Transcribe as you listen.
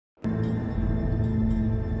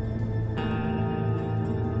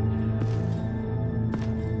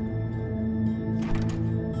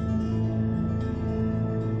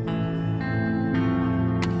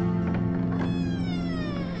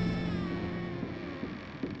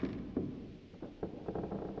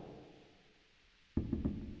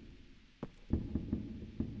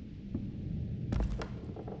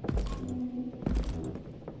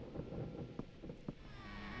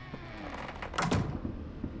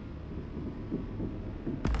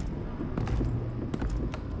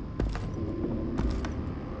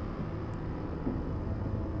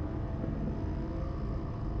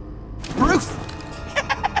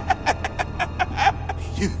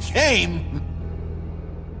came.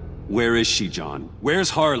 Where is she, John? Where's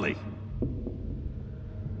Harley?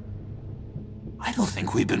 I don't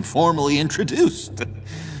think we've been formally introduced.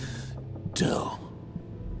 Doe.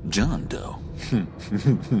 John Doe.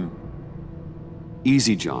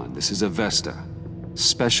 Easy, John. This is Avesta.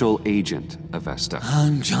 Special Agent Avesta.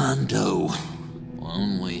 I'm John Doe.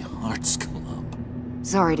 Lonely Hearts Club.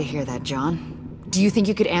 Sorry to hear that, John. Do you think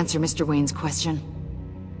you could answer Mr. Wayne's question?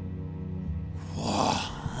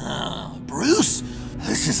 Bruce,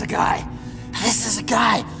 this is a guy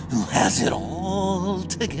who has it all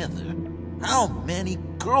together. How many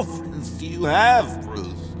girlfriends do you have,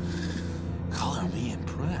 Bruce? Color me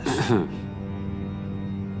impressed.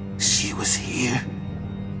 She was here?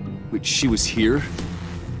 Wait, she was here?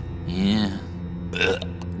 Yeah.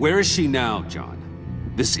 Where is she now, John?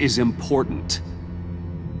 This is important.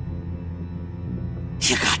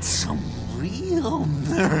 You got some real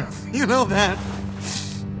nerve, you know that?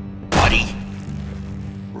 Buddy!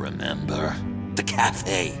 Remember the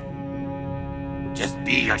cafe? Just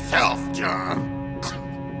be yourself, John.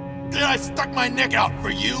 Then I stuck my neck out for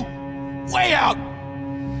you. Way out!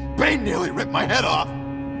 Bane nearly ripped my head off.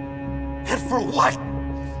 And for what?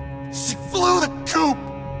 She flew the coop!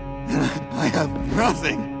 And I have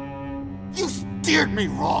nothing. You steered me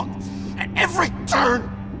wrong. At every turn.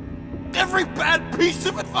 Every bad piece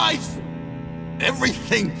of advice.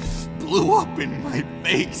 Everything blew up in my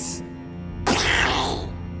face.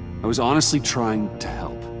 I was honestly trying to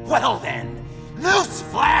help. Well then,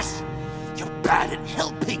 newsflash! You're bad at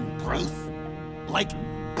helping, Bruce. Like,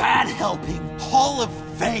 bad helping, Hall of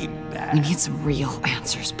Fame bad. We need some real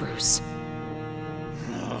answers, Bruce.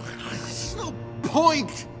 There's no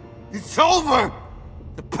point! It's over!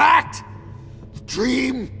 The pact! The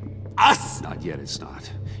dream! Us! Not yet, it's not.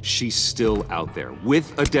 She's still out there,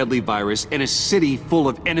 with a deadly virus, in a city full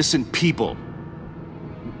of innocent people.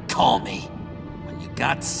 Call me when you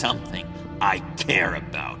got something I care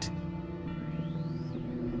about.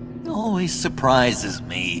 It always surprises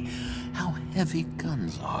me how heavy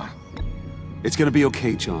guns are. It's gonna be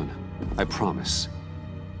okay, John. I promise.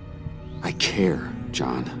 I care,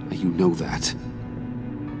 John. You know that.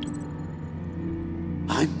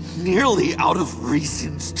 I'm nearly out of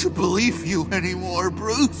reasons to believe you anymore,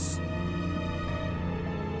 Bruce.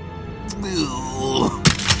 Ugh.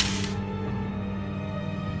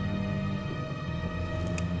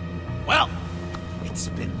 Well, it's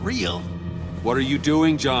been real. What are you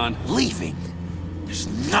doing, John? Leaving. There's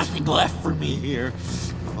nothing left for me here.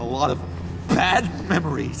 A lot of bad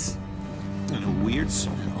memories. And a weird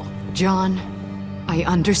smell. John, I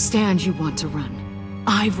understand you want to run.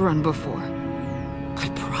 I've run before.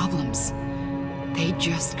 But problems, they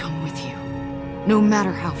just come with you. No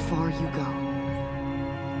matter how far you go.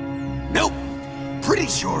 Nope. Pretty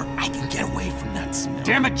sure I can get away from that smell.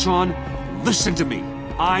 Damn it, John! Listen to me.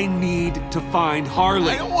 I need to find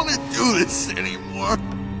Harley. I don't want to do this anymore.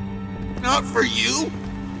 Not for you.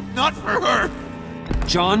 Not for her.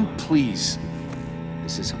 John, please.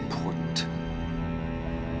 This is important.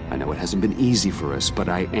 I know it hasn't been easy for us, but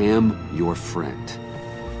I am your friend.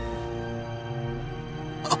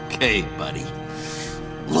 Okay, buddy.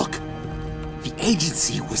 Look, the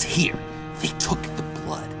agency was here. They took the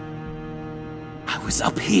blood. I was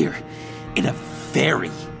up here in a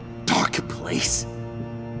very dark place.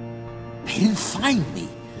 They didn't find me,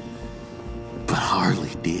 but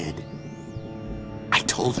Harley did. I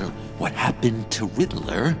told her what happened to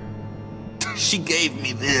Riddler. She gave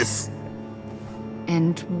me this.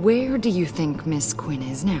 And where do you think Miss Quinn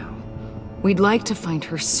is now? We'd like to find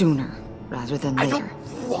her sooner, rather than later. I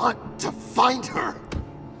don't want to find her.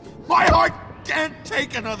 My heart can't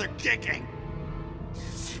take another kicking.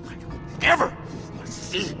 I don't ever want to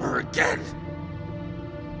see her again.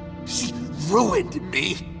 She ruined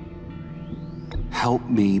me. Help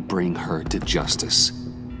me bring her to justice.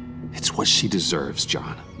 It's what she deserves,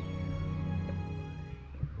 John.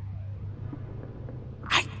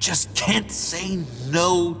 I just can't say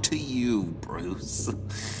no to you, Bruce.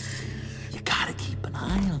 You gotta keep an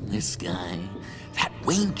eye on this guy. That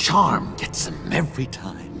Wayne charm gets him every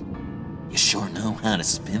time. You sure know how to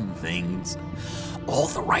spin things. All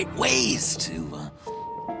the right ways to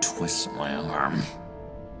twist my arm.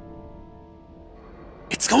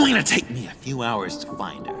 It's going to take me a few hours to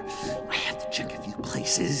find her. I have to check a few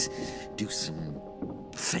places, do some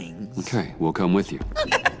things. Okay, we'll come with you.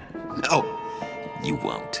 No, you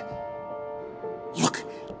won't. Look,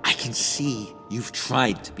 I can see you've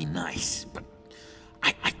tried to be nice, but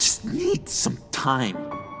I just need some time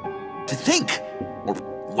to think, or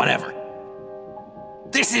whatever.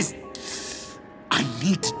 I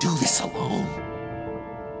need to do this alone.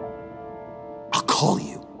 I'll call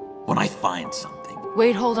you when I find something.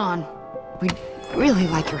 Wait, hold on. We'd really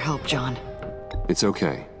like your help, John. It's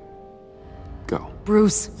okay. Go.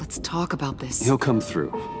 Bruce, let's talk about this. He'll come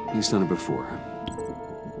through. He's done it before.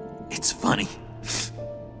 It's funny.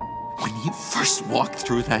 When you first walked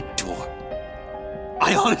through that door,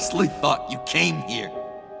 I honestly thought you came here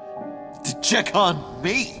to check on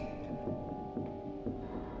me.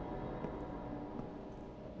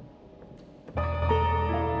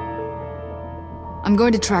 I'm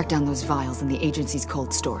going to track down those vials in the agency's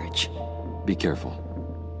cold storage. Be careful.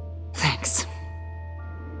 Thanks.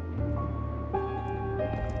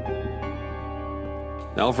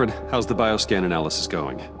 Alfred, how's the bioscan analysis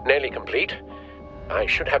going? Nearly complete. I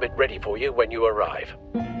should have it ready for you when you arrive.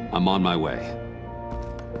 I'm on my way.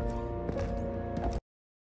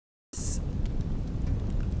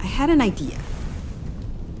 I had an idea.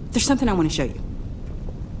 There's something I want to show you.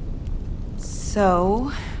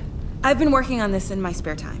 So, I've been working on this in my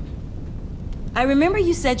spare time. I remember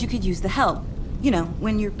you said you could use the help. You know,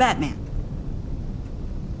 when you're Batman.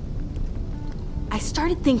 I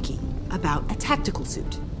started thinking about a tactical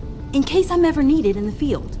suit, in case I'm ever needed in the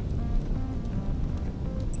field.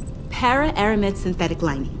 Para-aramid synthetic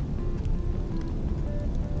lining.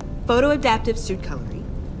 Photo-adaptive suit coloring.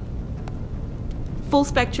 Full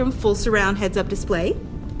spectrum, full surround heads-up display.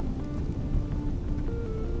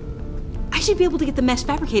 I should be able to get the mesh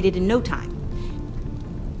fabricated in no time.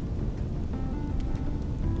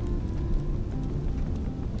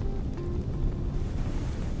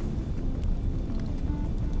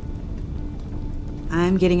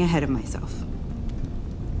 I'm getting ahead of myself.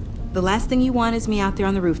 The last thing you want is me out there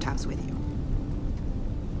on the rooftops with you.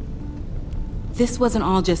 This wasn't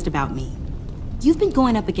all just about me. You've been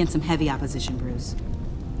going up against some heavy opposition, Bruce.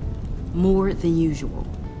 More than usual.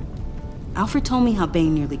 Alfred told me how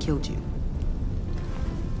Bane nearly killed you.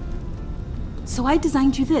 So I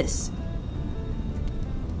designed you this.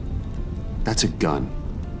 That's a gun.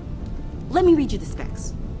 Let me read you the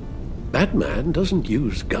specs. Batman doesn't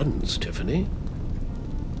use guns, Tiffany.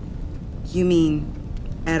 You mean,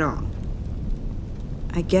 at all?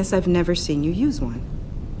 I guess I've never seen you use one.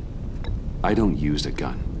 I don't use a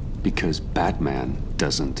gun, because Batman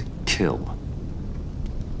doesn't kill.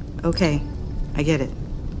 Okay, I get it.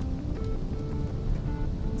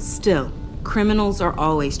 Still, criminals are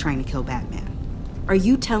always trying to kill Batman. Are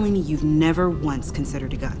you telling me you've never once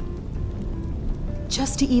considered a gun?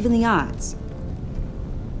 Just to even the odds?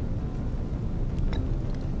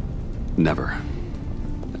 Never.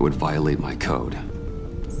 That would violate my code.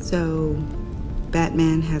 So,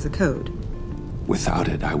 Batman has a code? Without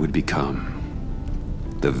it, I would become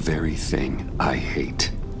the very thing I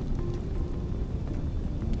hate.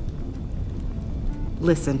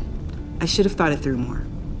 Listen, I should have thought it through more.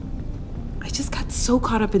 I just got so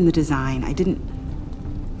caught up in the design,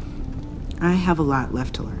 I have a lot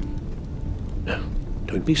left to learn. No,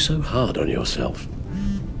 don't be so hard on yourself.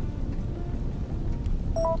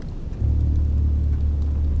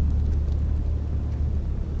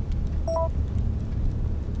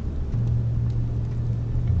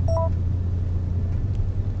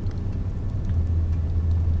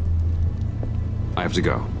 I have to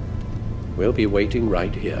go. We'll be waiting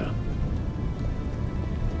right here.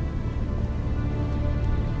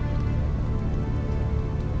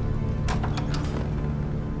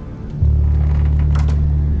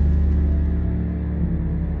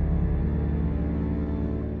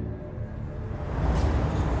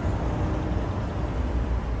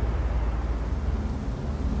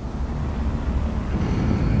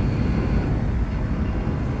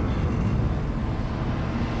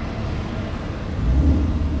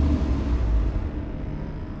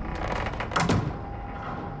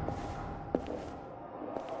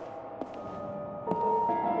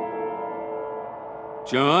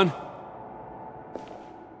 John?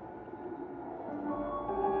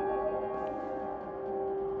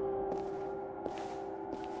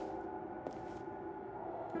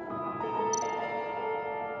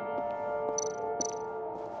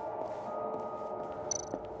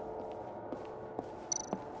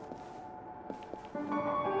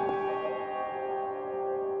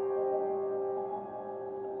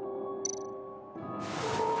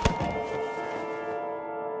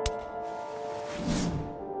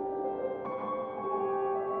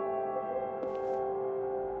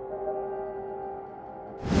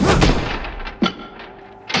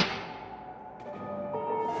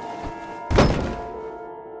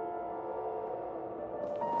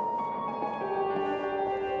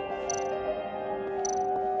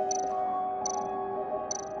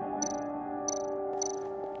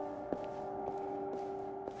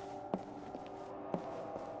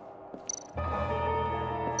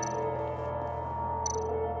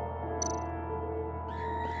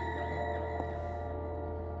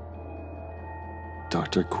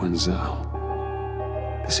 Dr. Quinzel.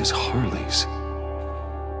 This is Harley's.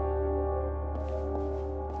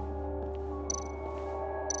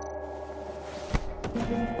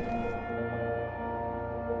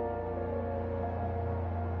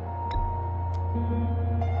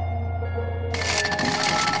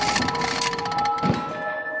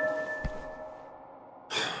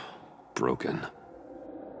 Broken.